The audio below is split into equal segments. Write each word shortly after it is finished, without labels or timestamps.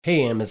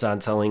Hey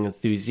Amazon selling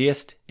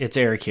enthusiast, it's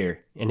Eric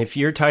here, and if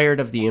you're tired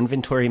of the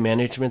inventory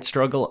management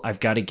struggle, I've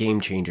got a game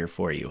changer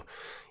for you.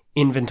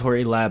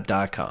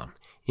 InventoryLab.com.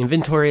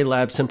 Inventory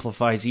Lab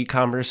simplifies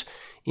e-commerce,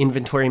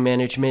 inventory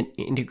management,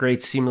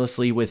 integrates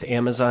seamlessly with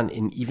Amazon,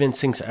 and even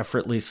syncs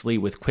effortlessly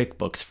with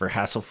QuickBooks for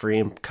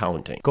hassle-free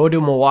accounting. Go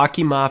to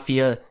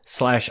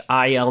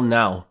MilwaukeeMafia.com/IL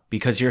now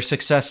because your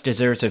success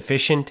deserves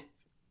efficient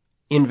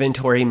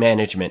inventory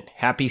management.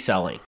 Happy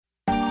selling.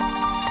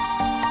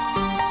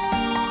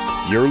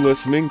 You're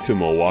listening to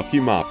Milwaukee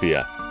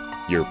Mafia,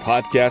 your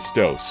podcast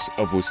dose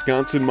of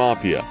Wisconsin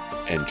Mafia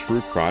and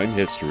true crime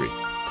history.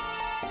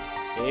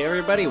 Hey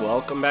everybody,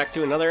 welcome back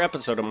to another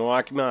episode of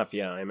Milwaukee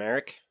Mafia. I'm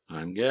Eric.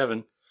 I'm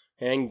Gavin.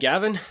 And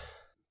Gavin,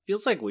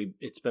 feels like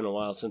it's been a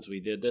while since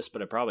we did this,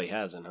 but it probably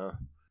hasn't, huh?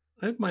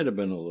 It might have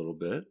been a little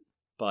bit.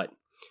 But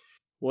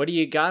what do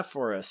you got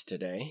for us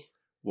today?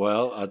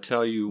 Well, I'll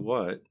tell you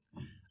what.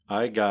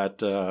 I got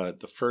the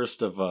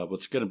first of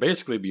what's going to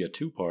basically be a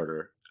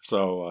two-parter.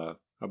 So,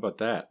 how about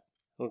that?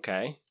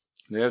 Okay.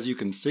 And as you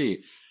can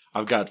see,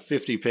 I've got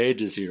 50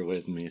 pages here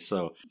with me.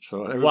 So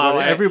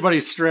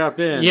everybody strap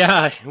in.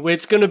 Yeah,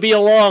 it's going to be a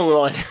long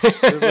one.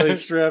 Everybody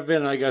strap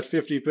in. I got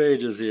 50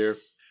 pages here.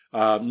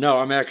 No,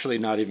 I'm actually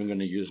not even going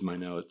to use my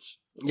notes.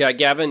 Yeah,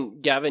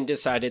 Gavin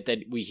decided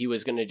that he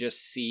was going to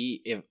just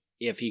see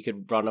if he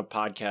could run a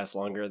podcast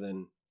longer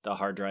than the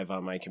hard drive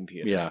on my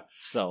computer. Yeah.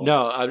 So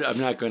no,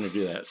 I'm not going to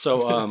do that.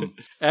 So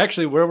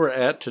actually where we're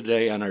at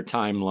today on our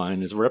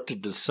timeline is we're up to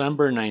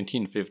December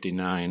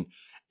 1959,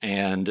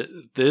 and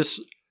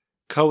this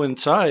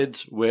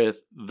coincides with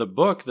the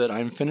book that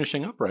I'm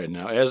finishing up right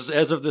now.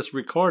 As of this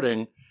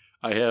recording,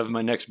 I have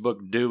my next book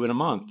due in a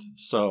month.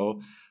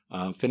 So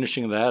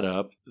finishing that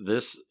up,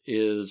 this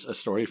is a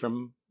story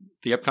from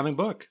the upcoming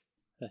book.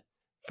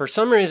 For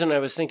some reason, I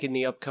was thinking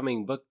the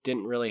upcoming book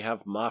didn't really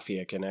have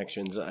mafia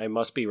connections. I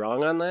must be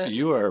wrong on that.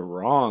 You are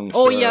wrong,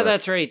 Oh, sir. yeah,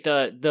 that's right.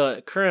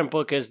 The current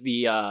book is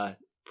the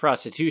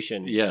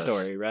prostitution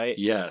story, right?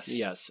 Yes.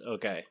 Yes,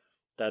 okay.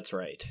 That's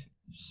right.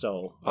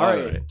 So, all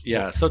right.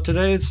 Yeah, so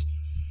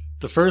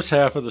the first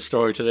half of the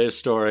story, today's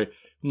story,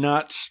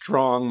 not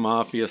strong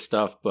mafia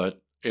stuff,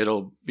 but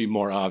it'll be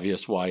more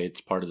obvious why it's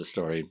part of the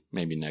story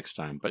maybe next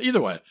time. But either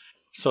way,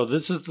 so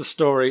this is the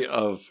story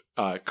of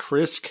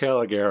Chris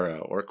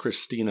Calogero, or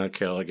Christina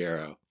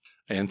Calogero.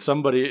 And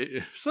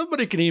somebody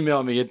can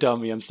email me and tell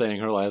me I'm saying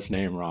her last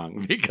name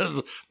wrong,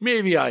 because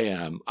maybe I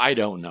am. I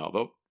don't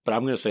know, but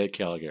I'm going to say it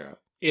Calogero.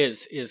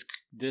 Is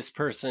this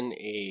person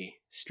a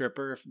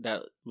stripper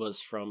that was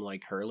from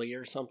like Hurley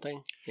or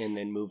something and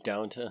then moved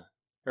down to...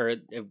 Or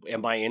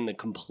am I in the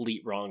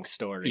complete wrong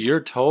story?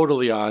 You're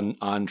totally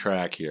on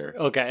track here.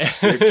 Okay.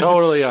 You're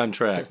totally on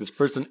track. This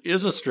person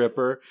is a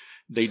stripper.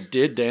 They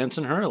did dance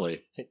in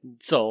Hurley.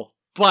 So,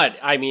 but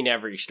I mean,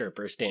 every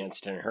stripper's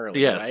danced in Hurley,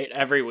 yes. Right?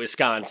 Every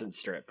Wisconsin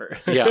stripper.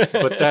 Yeah,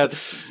 but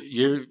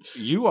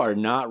you are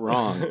not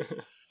wrong.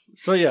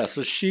 So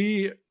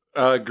she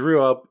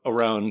grew up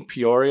around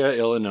Peoria,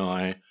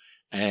 Illinois,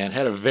 and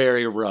had a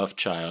very rough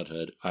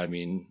childhood. I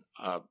mean,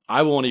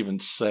 I won't even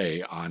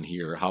say on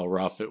here how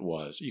rough it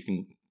was. You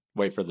can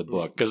wait for the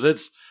book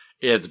because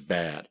it's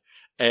bad.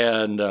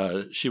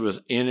 And she was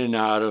in and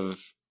out of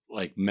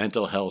like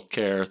mental health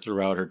care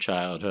throughout her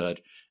childhood.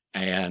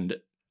 And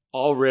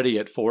already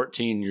at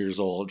 14 years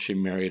old, she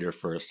married her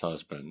first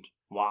husband.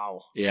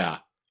 Wow.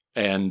 Yeah.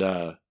 And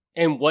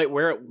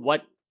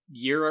what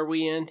year are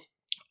we in?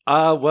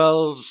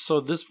 Well, so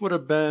this would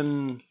have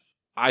been,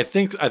 I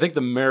think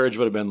the marriage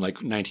would have been like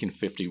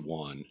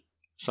 1951,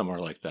 somewhere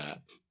like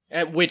that.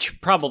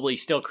 Which probably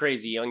still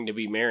crazy young to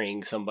be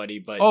marrying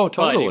somebody, but oh,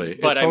 totally,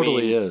 it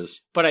totally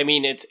is. But I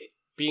mean, it's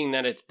being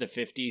that it's the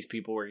 50s,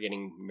 people were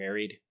getting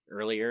married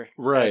earlier,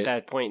 right, at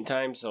that point in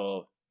time,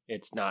 so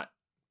it's not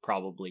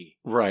probably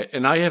right.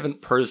 And I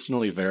haven't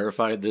personally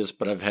verified this,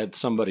 but I've had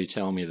somebody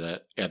tell me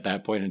that at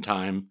that point in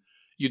time,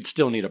 you'd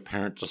still need a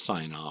parent to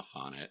sign off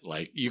on it.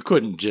 Like you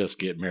couldn't just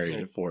get married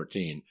at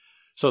 14.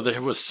 So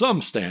there was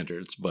some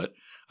standards, but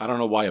I don't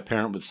know why a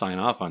parent would sign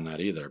off on that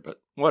either. But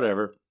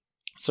whatever.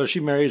 So she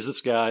marries this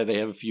guy. They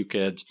have a few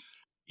kids.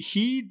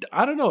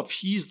 I don't know if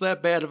he's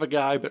that bad of a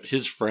guy, but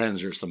his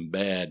friends are some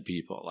bad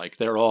people. Like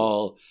they're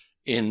all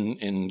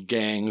in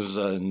gangs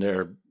and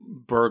they're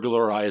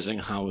burglarizing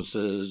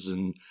houses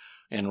and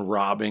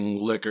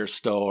robbing liquor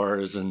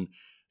stores and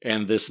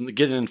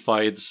getting in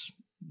fights,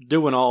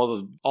 doing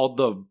all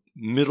the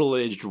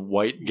middle-aged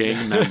white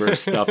gang member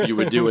stuff you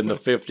would do in the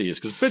 50s.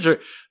 Because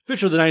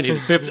picture the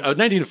 1950s.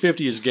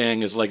 1950s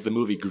gang is like the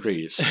movie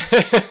Grease.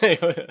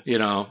 You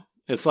know,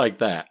 it's like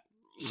that.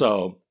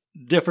 So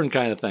different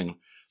kind of thing.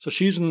 So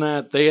she's in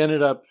that. They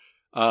ended up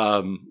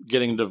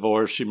getting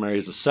divorced. She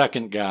marries a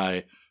second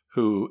guy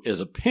who is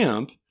a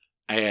pimp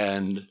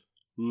and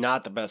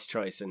not the best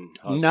choice in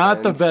husbands.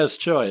 Not the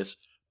best choice.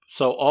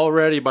 So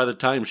already by the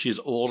time she's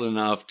old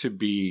enough to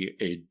be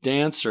a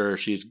dancer,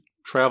 she's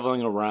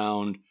traveling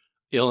around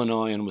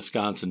Illinois and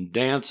Wisconsin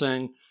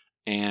dancing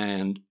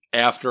and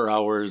after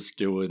hours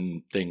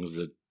doing things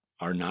that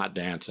are not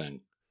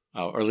dancing.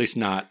 Or at least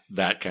not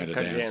that kind of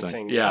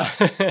dancing. Yeah.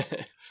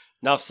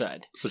 Enough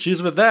said. So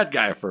she's with that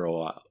guy for a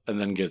while and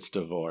then gets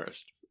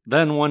divorced.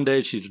 Then one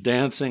day she's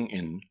dancing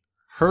in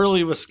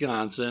Hurley,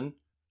 Wisconsin.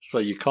 So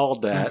you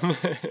called that.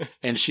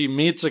 And she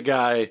meets a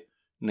guy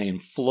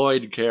named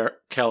Floyd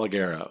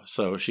Calagero.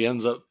 So she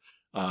ends up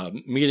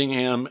meeting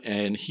him,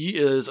 and he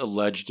is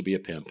alleged to be a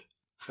pimp.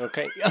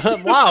 Okay.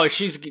 Wow,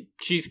 she's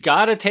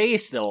got a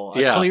taste, though.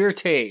 A clear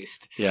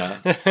taste. Yeah.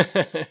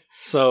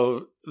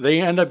 So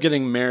they end up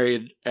getting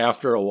married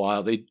after a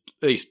while.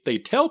 They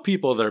tell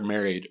people they're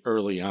married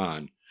early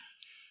on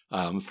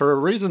for a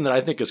reason that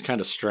I think is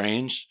kind of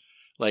strange.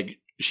 Like,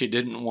 she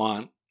didn't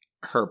want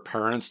her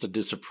parents to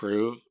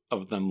disapprove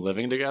of them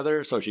living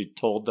together, so she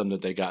told them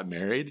that they got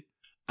married.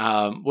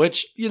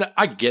 Which,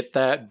 I get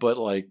that, but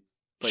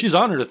she's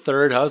on her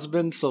third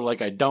husband, so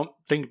I don't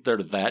think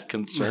they're that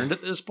concerned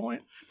at this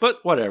point. But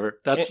whatever,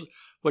 that's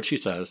what she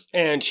says.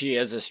 And she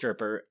is a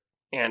stripper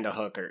and a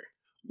hooker.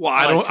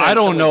 Well, I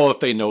don't know if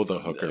they know the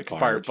hooker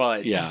part,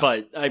 but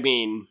I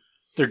mean,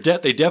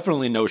 they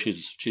definitely know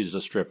she's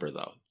a stripper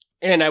though.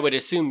 And I would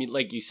assume,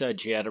 like you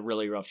said, she had a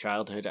really rough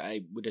childhood.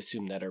 I would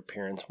assume that her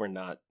parents were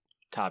not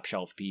top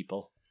shelf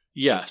people.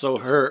 Yeah, so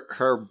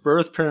her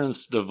birth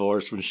parents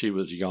divorced when she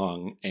was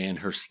young, and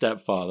her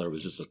stepfather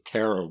was just a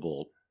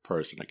terrible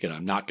person. Again,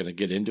 I'm not going to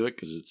get into it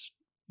because it's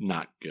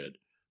not good,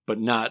 but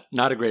not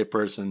a great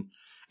person.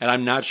 And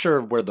I'm not sure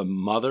where the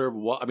mother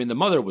was. I mean, the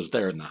mother was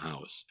there in the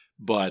house,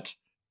 but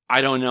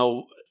I don't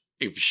know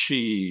if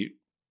she,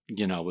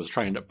 was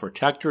trying to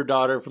protect her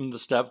daughter from the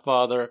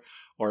stepfather,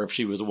 or if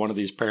she was one of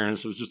these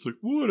parents who was just like,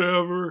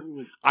 whatever.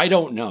 I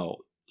don't know.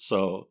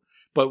 So,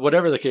 but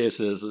whatever the case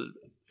is,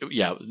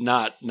 yeah,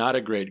 not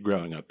a great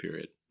growing up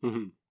period.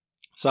 Mm-hmm.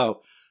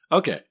 So,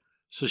 okay.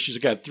 So she's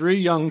got 3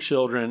 young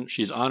children.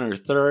 She's on her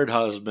third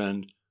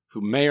husband,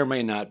 who may or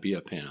may not be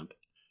a pimp.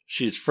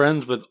 She's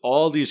friends with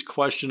all these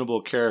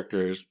questionable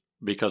characters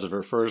because of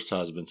her first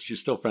husband. So she's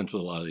still friends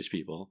with a lot of these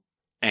people.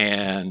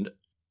 And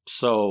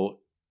so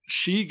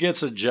she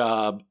gets a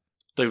job.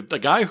 The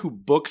guy who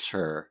books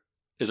her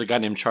is a guy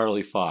named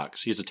Charlie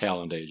Fox. He's a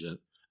talent agent.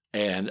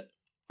 And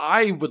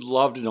I would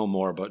love to know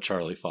more about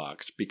Charlie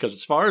Fox because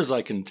as far as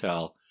I can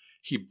tell,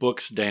 he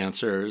books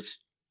dancers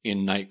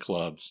in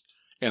nightclubs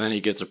and then he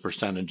gets a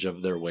percentage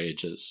of their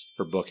wages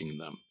for booking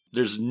them.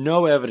 There's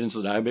no evidence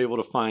that I'm able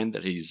to find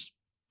that he's,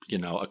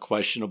 a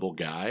questionable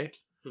guy.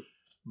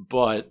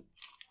 But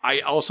I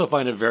also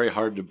find it very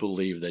hard to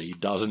believe that he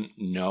doesn't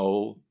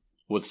know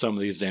what some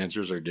of these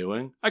dancers are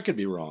doing. I could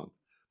be wrong,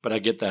 but I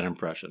get that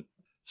impression.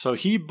 So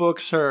he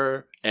books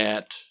her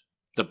at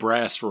the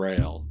Brass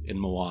Rail in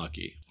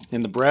Milwaukee.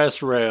 And the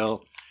Brass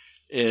Rail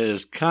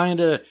is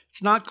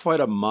it's not quite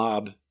a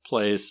mob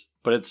place,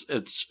 but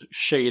it's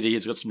shady.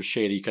 It's got some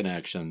shady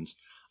connections.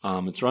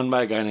 It's run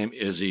by a guy named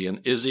Izzy, and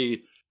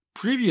Izzy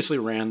previously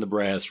ran the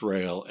Brass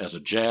Rail as a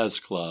jazz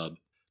club,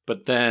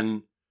 but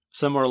then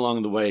somewhere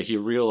along the way he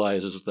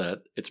realizes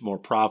that it's more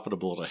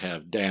profitable to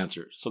have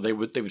dancers. So they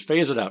would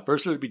phase it out.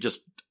 First it would be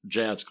just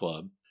jazz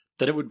club,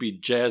 then it would be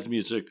jazz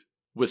music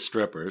with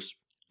strippers,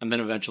 and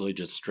then eventually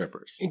just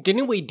strippers.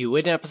 Didn't we do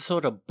an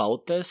episode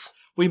about this?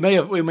 We may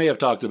have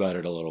talked about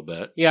it a little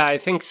bit. Yeah, I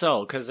think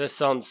so, because this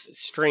sounds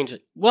strange.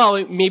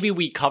 Well, maybe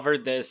we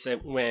covered this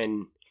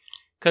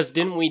because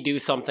didn't we do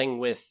something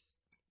with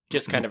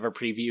just kind of a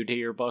preview to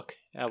your book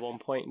at one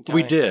point in time?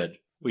 We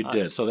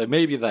did. So that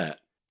may be that.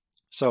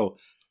 So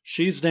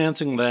she's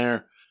dancing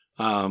there.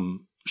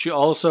 She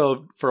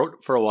also,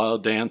 for a while,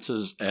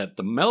 dances at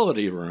the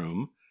Melody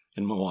Room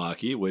in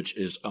Milwaukee, which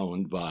is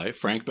owned by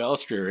Frank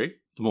Balistrieri,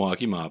 the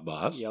Milwaukee mob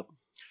boss. Yep.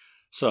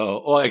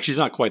 So, actually, she's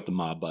not quite the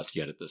mob boss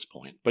yet at this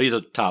point, but he's a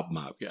top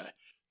mob guy.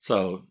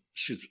 So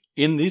she's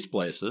in these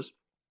places.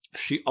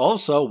 She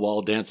also,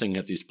 while dancing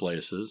at these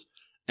places,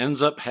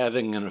 ends up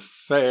having an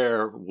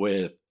affair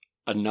with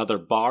another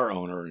bar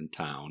owner in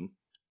town.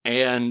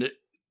 And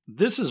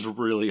this is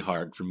really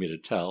hard for me to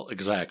tell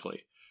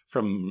exactly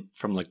from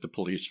the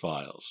police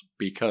files,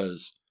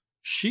 because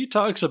she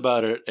talks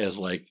about it as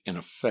an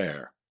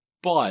affair.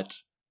 But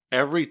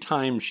every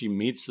time she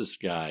meets this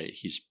guy,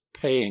 he's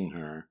paying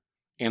her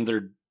and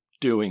they're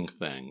doing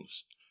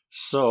things.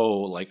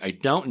 So, I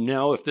don't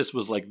know if this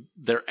was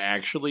they're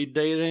actually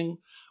dating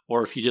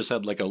or if he just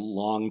had a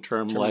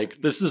long-term,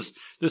 this is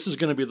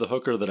going to be the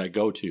hooker that I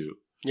go to.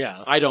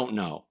 Yeah. I don't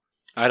know.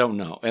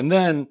 And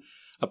then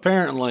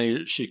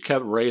apparently she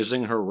kept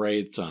raising her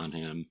rates on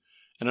him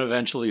and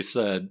eventually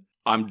said,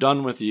 I'm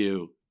done with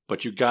you,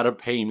 but you got to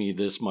pay me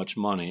this much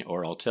money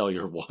or I'll tell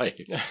your wife.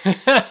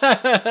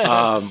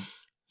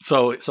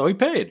 So he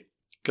paid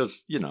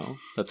because,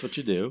 that's what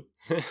you do.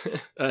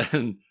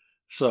 And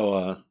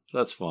so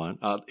that's fun.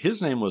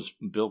 His name was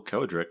Bill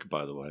Kodrick,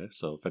 by the way.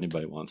 So if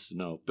anybody wants to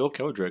know, Bill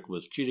Kodrick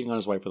was cheating on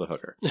his wife with a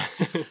hooker.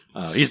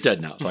 He's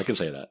dead now, so I can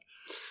say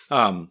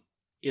that.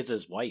 Is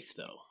his wife,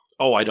 though?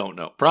 Oh, I don't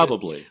know.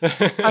 Probably.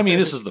 I mean,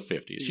 this is the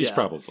 50s. She's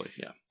probably,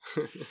 yeah.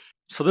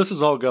 So this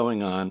is all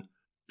going on.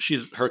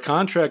 Her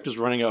contract is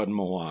running out in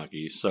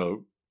Milwaukee,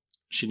 so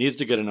she needs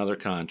to get another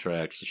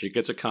contract. So she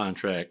gets a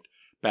contract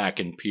back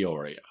in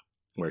Peoria,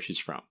 where she's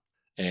from.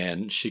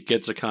 And she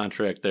gets a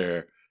contract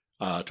there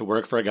to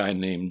work for a guy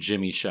named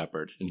Jimmy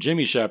Shepard. And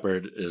Jimmy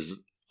Shepard is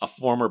a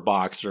former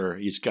boxer.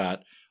 He's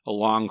got a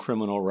long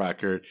criminal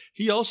record.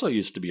 He also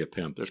used to be a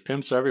pimp. There's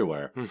pimps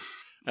everywhere.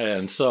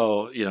 And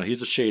so,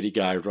 he's a shady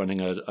guy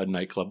running a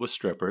nightclub with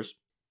strippers.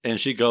 And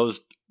she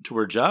goes to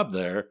her job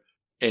there.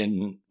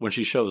 And when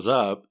she shows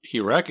up, he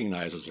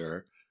recognizes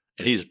her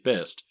and he's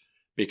pissed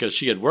because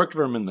she had worked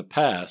for him in the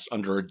past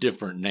under a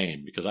different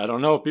name. Because I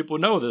don't know if people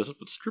know this,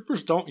 but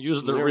strippers don't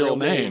use their real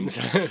names.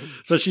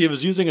 So she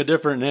was using a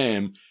different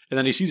name. And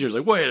then he sees her, he's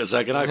like, wait a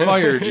second, I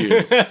fired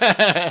you.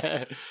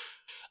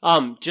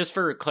 Just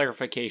for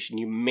clarification,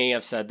 you may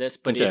have said this,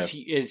 but Okay.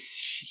 is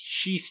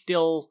she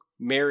still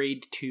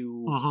married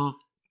to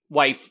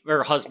wife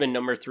or husband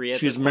number 3?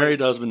 She's married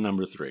to husband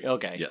number 3.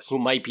 Okay. Yes. Who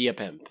might be a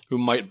pimp. Who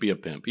might be a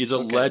pimp. He's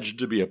alleged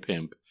to be a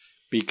pimp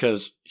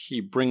because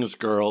he brings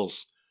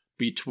girls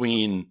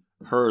between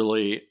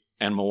Hurley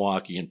and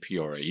Milwaukee and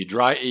Peoria.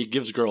 He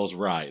gives girls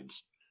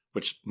rides,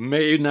 which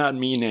may not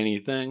mean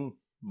anything,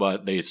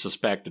 but they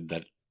suspected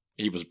that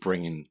he was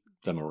bringing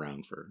them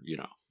around for,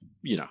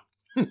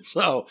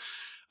 So,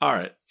 all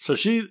right. So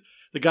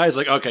the guy's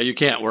like, okay, you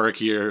can't work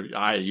here.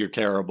 You're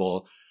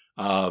terrible.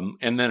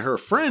 And then her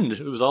friend,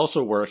 who's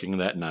also working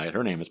that night,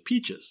 her name is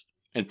Peaches.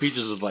 And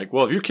Peaches is like,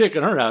 well, if you're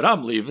kicking her out,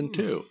 I'm leaving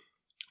too.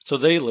 So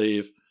they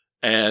leave,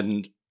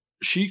 and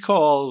she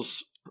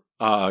calls,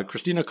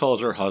 Christina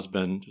calls her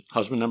husband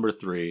number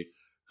 3,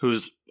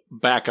 who's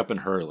back up in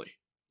Hurley.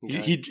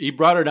 Okay. He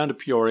brought her down to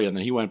Peoria, and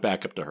then he went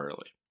back up to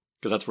Hurley,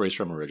 because that's where he's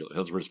from originally.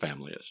 That's where his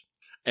family is.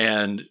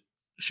 And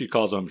she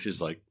calls him,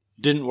 she's like,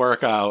 didn't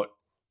work out.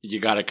 You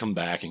got to come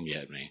back and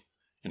get me.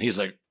 And he's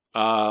like,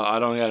 I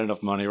don't got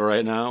enough money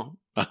right now.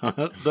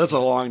 That's a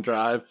long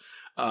drive.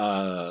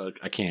 I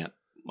can't.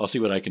 I'll see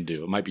what I can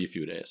do. It might be a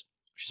few days.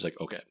 She's like,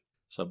 okay.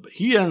 So but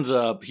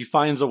he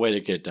finds a way to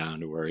get down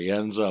to her. He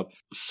ends up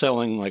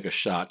selling like a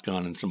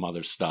shotgun and some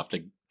other stuff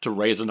to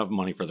raise enough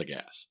money for the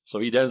gas. So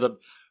he ends up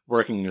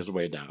working his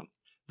way down.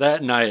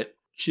 That night,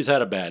 she's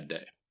had a bad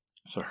day.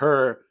 So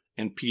her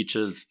and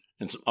Peaches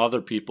and some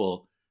other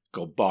people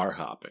go bar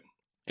hopping.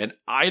 And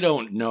I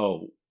don't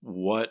know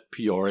what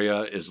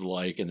Peoria is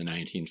like in the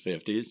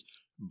 1950s,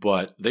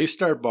 but they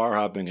start bar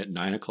hopping at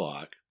 9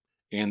 o'clock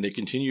and they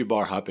continue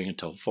bar hopping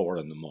until 4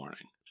 in the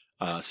morning.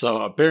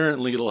 So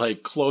apparently,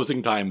 like,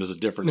 closing time is a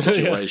different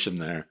situation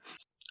there.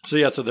 So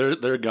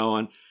they're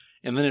going.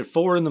 And then at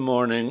 4 in the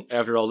morning,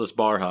 after all this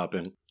bar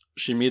hopping,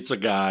 she meets a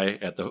guy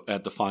at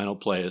the final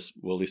place,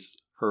 well, at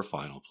least her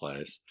final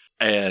place,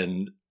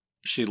 and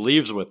she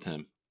leaves with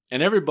him.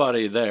 And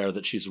everybody there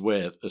that she's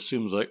with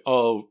assumes, like,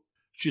 oh,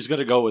 she's going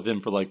to go with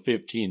him for like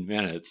 15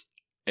 minutes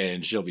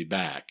and she'll be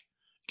back.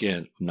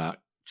 Again, I'm not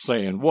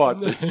saying what,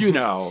 but you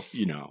know.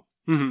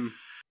 Mm-hmm.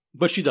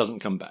 But she doesn't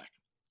come back.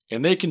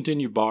 And they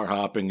continue bar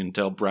hopping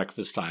until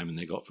breakfast time, and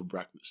they go out for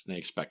breakfast. And they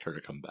expect her to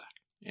come back.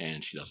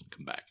 And she doesn't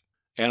come back.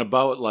 And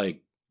about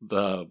like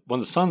when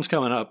the sun's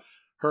coming up,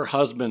 her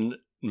husband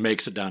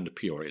makes it down to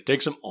Peoria. It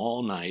takes him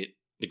all night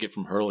to get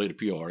from Hurley to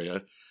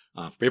Peoria.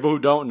 For people who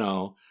don't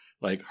know,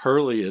 like,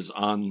 Hurley is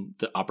on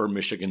the upper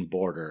Michigan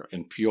border,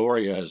 and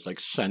Peoria is like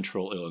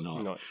central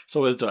Illinois. No.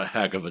 So it's a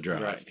heck of a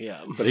drive. Right,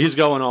 yeah. But he's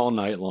going all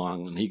night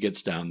long, and he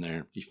gets down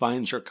there. He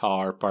finds her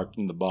car parked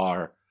in the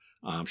bar.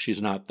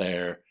 She's not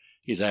there.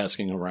 He's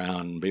asking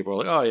around, and people are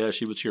like, oh, yeah,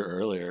 she was here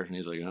earlier. And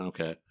he's like, oh,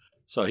 okay.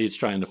 So he's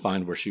trying to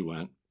find where she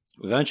went.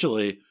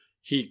 Eventually,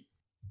 he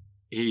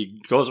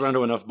goes around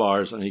to enough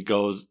bars, and he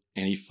goes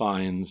and he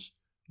finds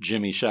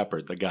Jimmy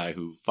Shepard, the guy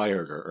who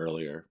fired her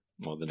earlier,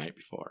 well, the night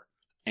before.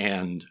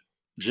 And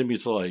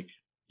Jimmy's like,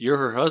 you're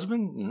her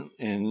husband?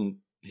 And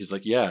he's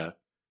like, yeah.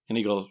 And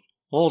he goes,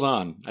 hold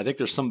on. I think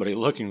there's somebody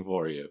looking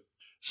for you.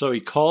 So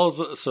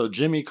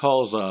Jimmy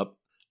calls up,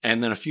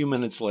 and then a few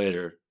minutes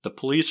later, the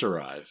police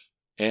arrive.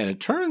 And it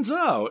turns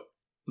out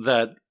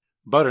that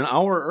about an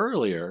hour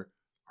earlier,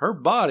 her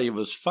body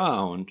was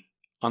found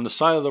on the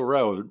side of the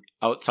road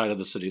outside of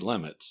the city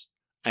limits.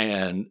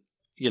 And,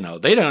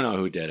 they don't know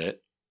who did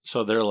it.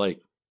 So they're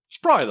like, it's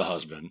probably the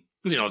husband.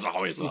 Because, it's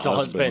always the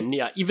husband.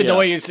 Yeah. Even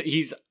though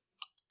he's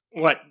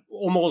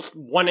almost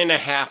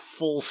 1.5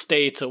 full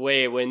states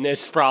away when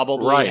this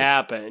probably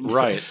happened.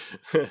 Right.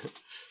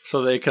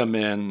 So they come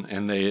in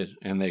and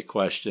they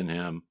question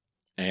him.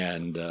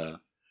 And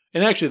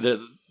actually,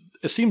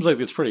 it seems like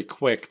it's pretty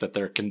quick that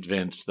they're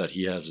convinced that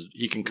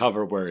he can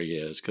cover where he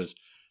is, because,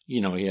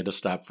 he had to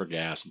stop for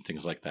gas and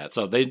things like that.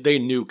 So they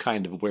knew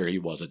kind of where he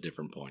was at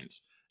different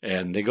points.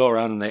 And they go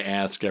around and they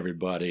ask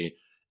everybody,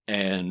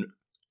 and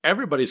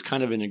everybody's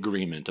kind of in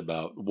agreement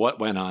about what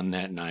went on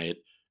that night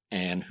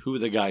and who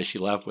the guy she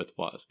left with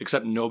was,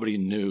 except nobody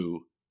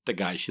knew the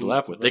guy she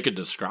left with. They could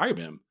describe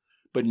him,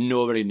 but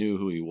nobody knew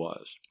who he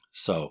was.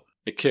 So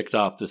it kicked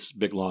off this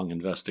big, long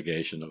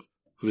investigation of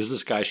who's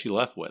this guy she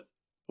left with.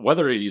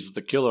 Whether he's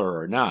the killer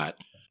or not,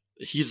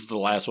 he's the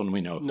last one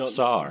we know who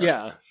saw her.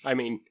 Yeah, I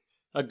mean,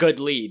 a good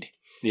lead.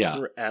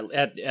 Yeah.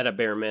 At a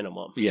bare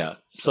minimum. Yeah.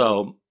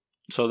 So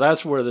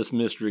that's where this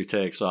mystery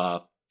takes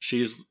off.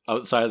 She's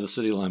outside of the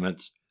city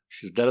limits.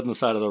 She's dead on the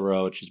side of the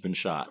road. She's been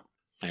shot.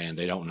 And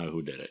they don't know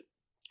who did it.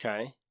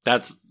 Okay.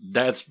 That's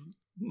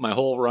my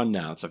whole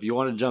rundown. So if you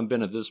want to jump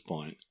in at this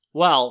point.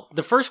 Well,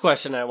 the first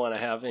question I want to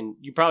have, and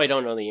you probably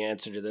don't know the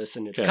answer to this,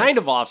 and it's kind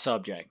of off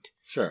subject.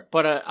 Sure.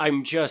 But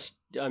I'm just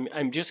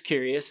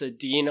curious.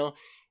 Do you know,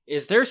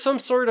 is there some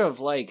sort of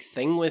like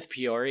thing with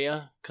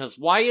Peoria? Because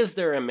why is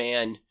there a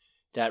man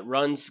that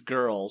runs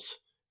girls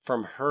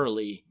from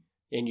Hurley,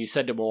 and you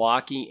said to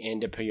Milwaukee and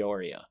to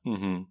Peoria?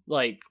 Mm-hmm.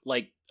 Like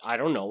I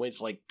don't know.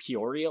 It's like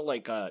Peoria,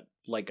 like a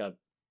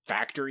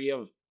factory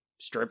of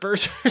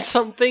strippers or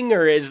something,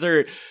 or is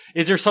there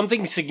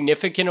something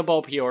significant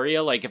about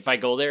Peoria? Like if I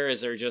go there,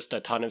 is there just a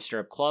ton of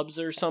strip clubs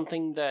or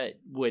something that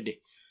would,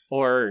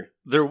 or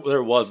there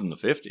was in the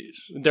 50s.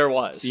 There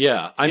was.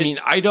 Yeah. I mean,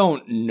 I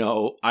don't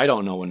know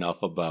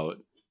enough about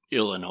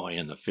Illinois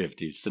in the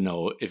 50s to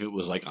know if it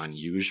was like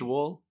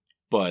unusual,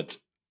 but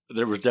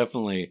there were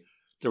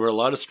a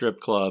lot of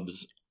strip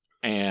clubs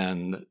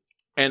and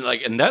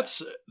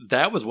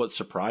that was what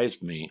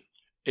surprised me.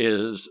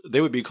 Is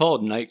they would be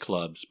called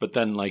nightclubs, but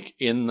then like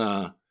in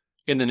the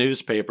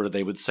newspaper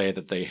they would say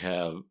that they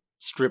have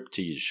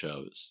striptease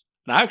shows.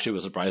 And I actually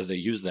was surprised they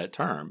used that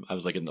term. I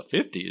was like, in the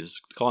 50s,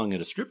 calling it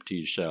a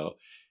striptease show,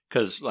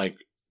 because like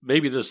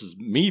maybe this is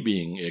me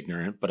being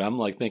ignorant, but I'm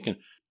like thinking,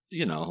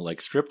 like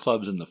strip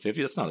clubs in the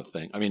 50s, that's not a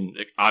thing. I mean,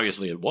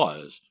 obviously it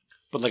was,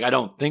 but like I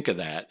don't think of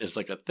that as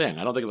like a thing.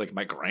 I don't think of like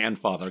my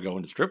grandfather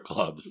going to strip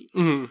clubs.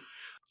 Mm-hmm.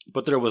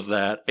 But there was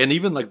that, and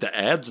even like the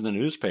ads in the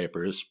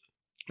newspapers.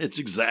 It's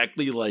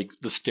exactly like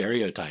the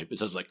stereotype. It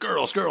says like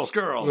girls, girls,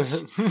 girls.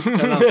 And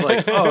I was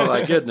like, oh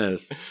my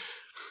goodness.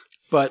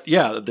 But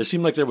yeah, there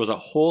seemed like there was a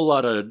whole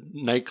lot of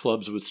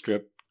nightclubs with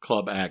strip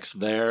club acts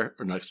there,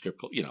 or not strip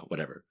club,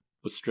 whatever,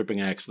 with stripping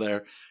acts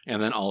there.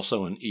 And then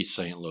also in East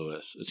St.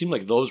 Louis. It seemed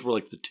like those were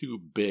like the two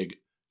big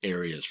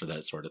areas for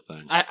that sort of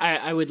thing.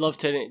 I would love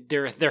to,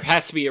 there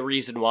has to be a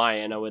reason why,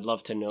 and I would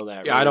love to know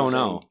that. Yeah, I don't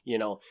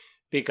know.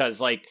 Because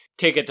like,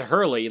 take it to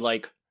Hurley,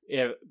 like,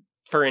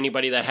 for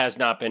anybody that has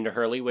not been to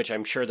Hurley, which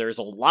I'm sure there's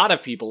a lot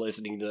of people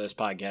listening to this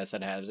podcast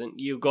that hasn't,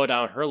 you go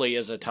down Hurley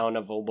as a town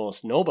of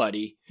almost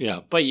nobody.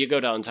 Yeah. But you go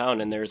downtown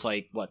and there's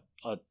like,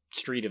 a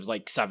street of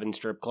like 7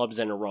 strip clubs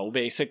in a row,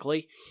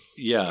 basically.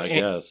 Yeah, I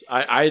guess.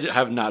 I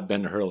have not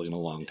been to Hurley in a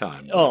long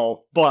time. But...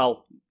 Oh,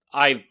 well,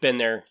 I've been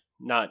there,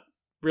 not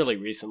really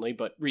recently,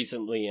 but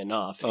recently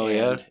enough. Oh,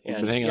 yeah? You've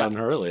been hanging out in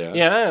Hurley, huh?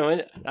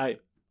 Yeah,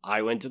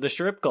 I went to the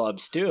strip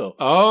clubs too.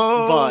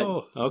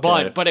 Oh,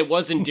 okay. But it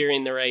wasn't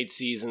during the right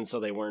season, so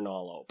they weren't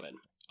all open.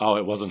 Oh,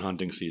 it wasn't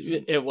hunting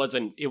season. It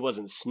wasn't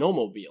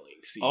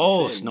snowmobiling season.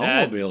 Oh,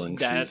 snowmobiling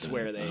that's season.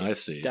 Where I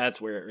see.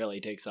 That's where it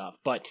really takes off.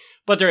 But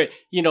there,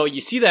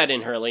 you see that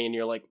in Hurley, and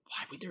you're like,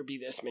 why would there be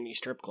this many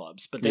strip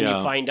clubs? But then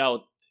you find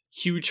out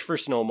huge for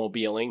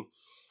snowmobiling.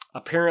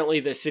 Apparently,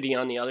 the city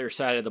on the other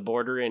side of the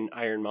border in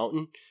Iron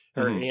Mountain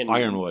or in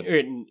Ironwood,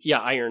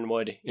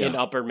 Ironwood in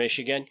Upper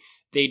Michigan,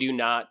 they do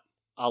not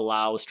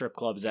allow strip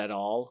clubs at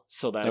all,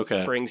 so that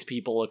brings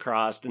people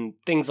across and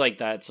things like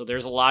that. So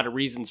there's a lot of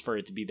reasons for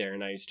it to be there,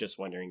 and I was just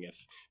wondering if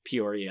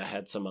Peoria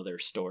had some other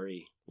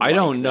story. I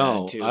don't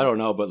know,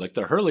 but like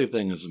the Hurley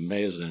thing is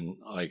amazing.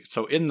 Like,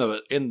 so in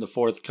the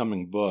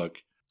forthcoming book,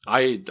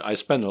 I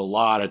spend a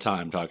lot of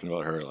time talking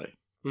about Hurley,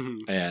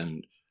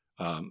 and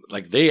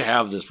like they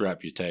have this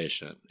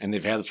reputation, and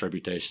they've had this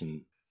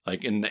reputation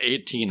like in the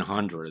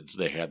 1800s.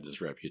 They had this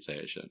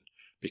reputation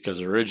because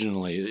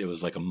originally it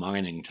was like a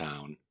mining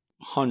town.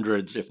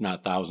 Hundreds, if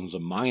not thousands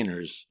of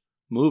miners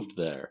moved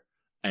there,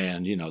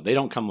 and they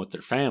don't come with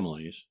their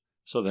families,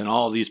 so then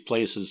all these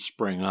places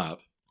spring up,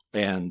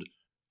 and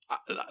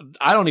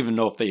I don't even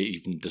know if they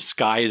even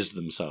disguised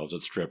themselves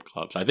as strip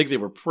clubs. I think they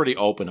were pretty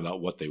open about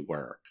what they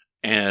were,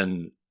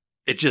 and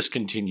it just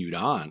continued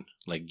on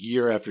like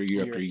year after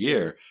year after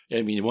year.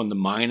 I mean, when the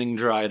mining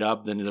dried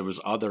up, then there was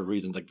other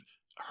reasons. Like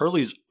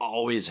Hurley's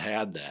always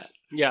had that,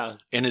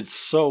 and it's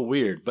so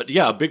weird. But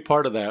yeah, a big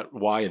part of that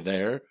why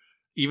there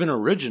even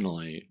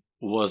originally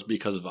was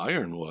because of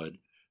Ironwood,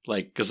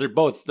 like because they're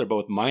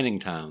both mining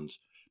towns.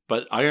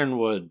 But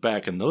Ironwood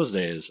back in those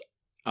days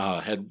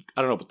had,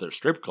 I don't know about their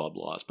strip club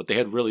laws, but they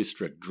had really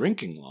strict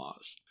drinking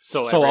laws.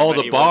 So all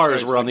the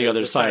bars were on the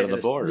other side of the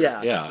border.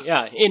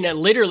 Yeah. And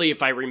literally,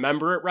 if I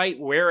remember it right,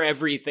 where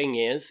everything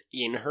is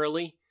in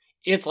Hurley,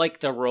 it's like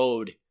the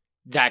road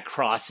that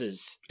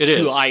crosses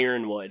to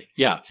Ironwood.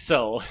 Yeah.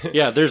 So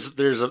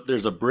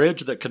there's a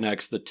bridge that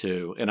connects the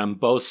two, and on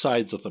both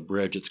sides of the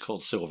bridge it's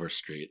called Silver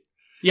Street.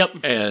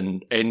 Yep.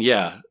 And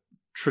yeah,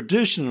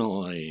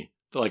 traditionally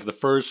like the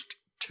first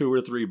 2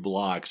 or 3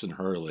 blocks in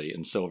Hurley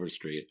and Silver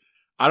Street,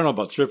 I don't know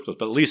about strip clubs,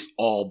 but at least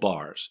all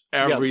bars.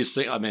 Every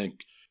single, I mean,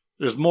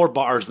 there's more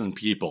bars than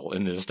people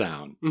in this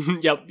town.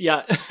 Yep.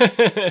 Yeah.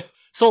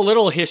 So a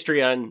little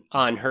history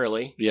on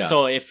Hurley. Yeah.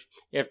 So if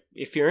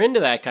you're into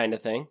that kind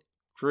of thing,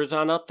 cruise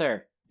on up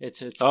there. It's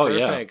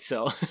perfect.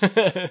 So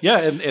yeah,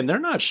 and they're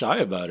not shy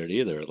about it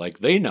either. Like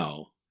they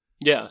know.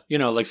 Yeah.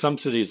 Like some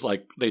cities,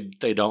 like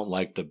they don't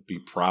like to be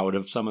proud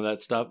of some of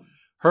that stuff.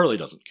 Hurley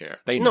doesn't care.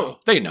 They know. No.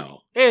 They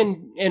know.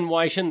 And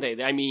why shouldn't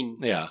they? I mean,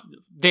 yeah,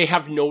 they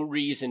have no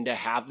reason to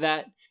have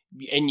that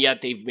and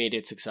yet they've made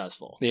it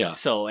successful. Yeah.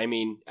 So, I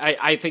mean,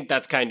 I think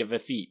that's kind of a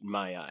feat in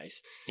my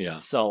eyes. Yeah.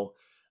 So,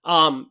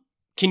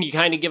 can you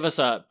kind of give us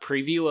a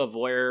preview of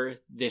where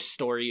this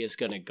story is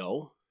going to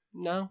go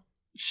now?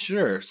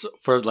 Sure. So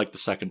for like the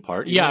second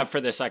part? Yeah,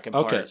 for the second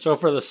part. Okay, so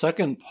for the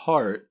second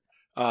part,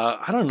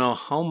 I don't know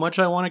how much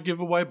I want to give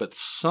away, but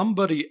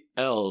somebody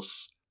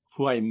else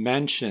who I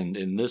mentioned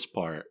in this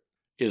part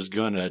is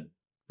going to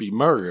be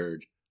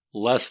murdered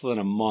less than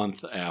a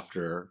month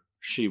after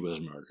she was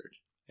murdered.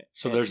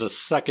 So there's a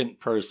second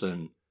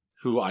person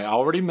who I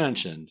already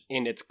mentioned.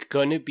 And it's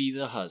going to be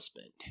the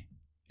husband.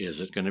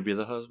 Is it going to be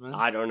the husband?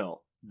 I don't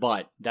know,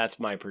 but that's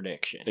my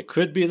prediction. It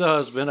could be the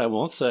husband, I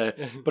won't say,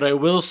 but I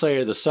will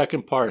say the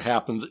second part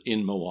happens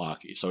in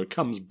Milwaukee. So it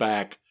comes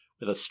back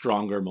with a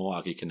stronger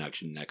Milwaukee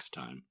connection next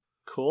time.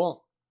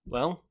 Cool.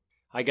 Well,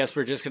 I guess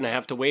we're just going to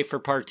have to wait for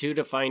part 2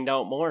 to find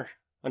out more.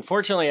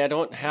 Unfortunately, I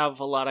don't have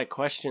a lot of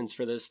questions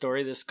for this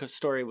story. This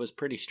story was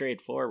pretty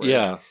straightforward.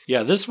 Yeah.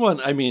 This one,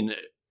 I mean,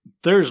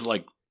 there's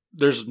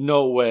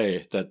no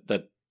way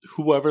that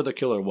whoever the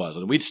killer was,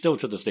 and we still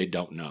to this day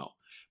don't know,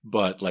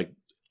 but like,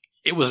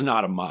 it was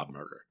not a mob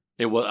murder.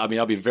 It was, I mean,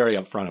 I'll be very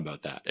upfront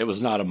about that. It was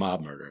not a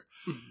mob murder,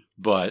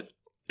 but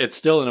it's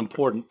still an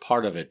important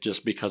part of it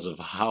just because of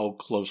how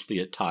closely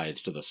it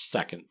ties to the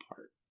second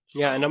part. So.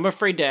 Yeah, and I'm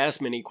afraid to ask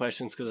many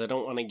questions because I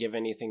don't want to give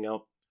anything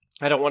up.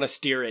 I don't want to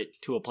steer it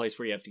to a place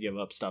where you have to give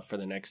up stuff for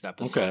the next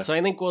episode. Okay. So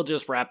I think we'll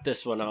just wrap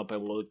this one up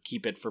and we'll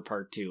keep it for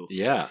part 2.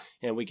 Yeah.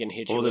 And we can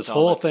hit you with this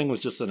whole thing was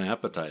just an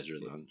appetizer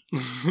then.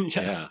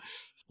 Yeah.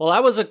 Well,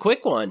 that was a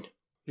quick one.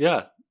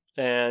 Yeah.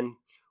 And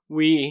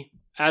we,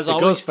 as it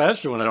always... It goes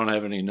faster when I don't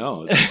have any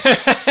notes.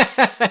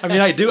 I mean,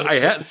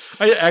 I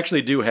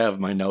actually do have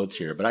my notes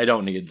here, but I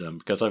don't need them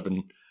because I've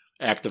been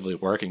actively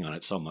working on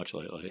it so much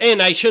lately.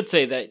 And I should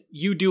say that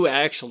you do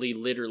actually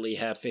literally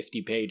have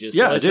 50 pages.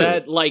 Yeah, so I is do.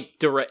 that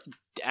like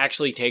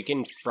actually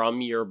taken from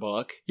your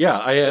book? Yeah,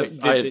 I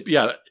have.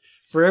 Yeah,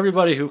 for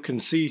everybody who can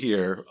see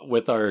here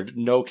with our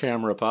no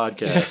camera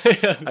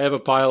podcast, I have a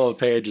pile of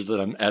pages that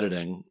I'm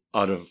editing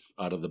out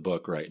of the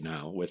book right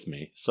now with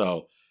me.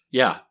 So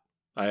yeah,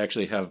 I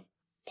actually have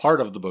part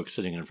of the book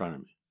sitting in front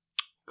of me.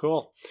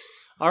 Cool.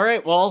 All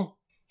right. Well,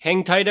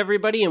 hang tight,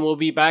 everybody, and we'll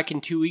be back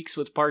in 2 weeks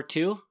with part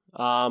 2.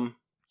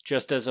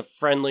 Just as a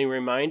friendly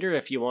reminder,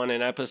 if you want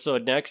an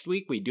episode next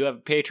week, we do have a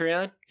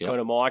Patreon. Yep. Go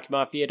to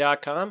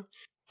MilwaukeeMafia.com,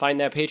 find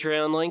that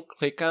Patreon link,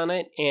 click on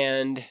it,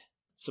 and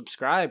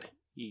subscribe.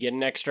 You get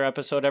an extra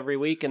episode every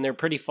week, and they're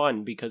pretty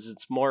fun because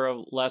it's more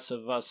or less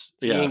of us,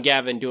 me and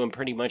Gavin, doing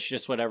pretty much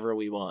just whatever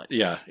we want.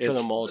 Yeah, for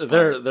the most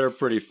part. They're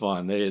pretty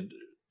fun.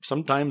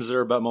 Sometimes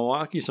they're about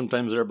Milwaukee,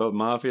 sometimes they're about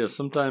Mafia,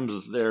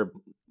 sometimes they're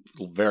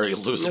very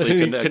loosely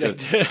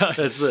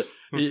connected.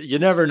 You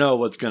never know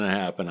what's going to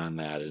happen on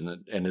that,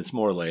 and it's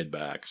more laid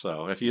back.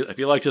 So if you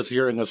like just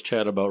hearing us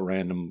chat about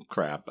random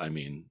crap, I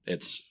mean,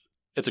 it's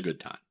a good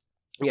time.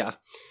 Yeah.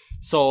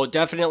 So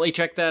definitely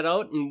check that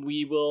out, and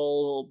we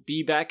will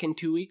be back in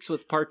 2 weeks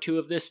with part 2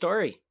 of this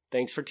story.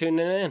 Thanks for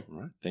tuning in.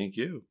 All right. Thank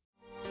you.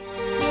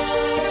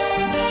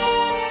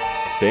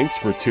 Thanks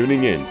for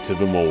tuning in to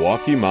the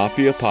Milwaukee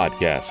Mafia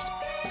Podcast.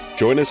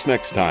 Join us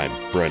next time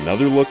for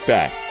another look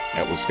back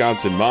at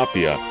Wisconsin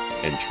Mafia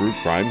and true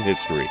crime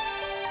history.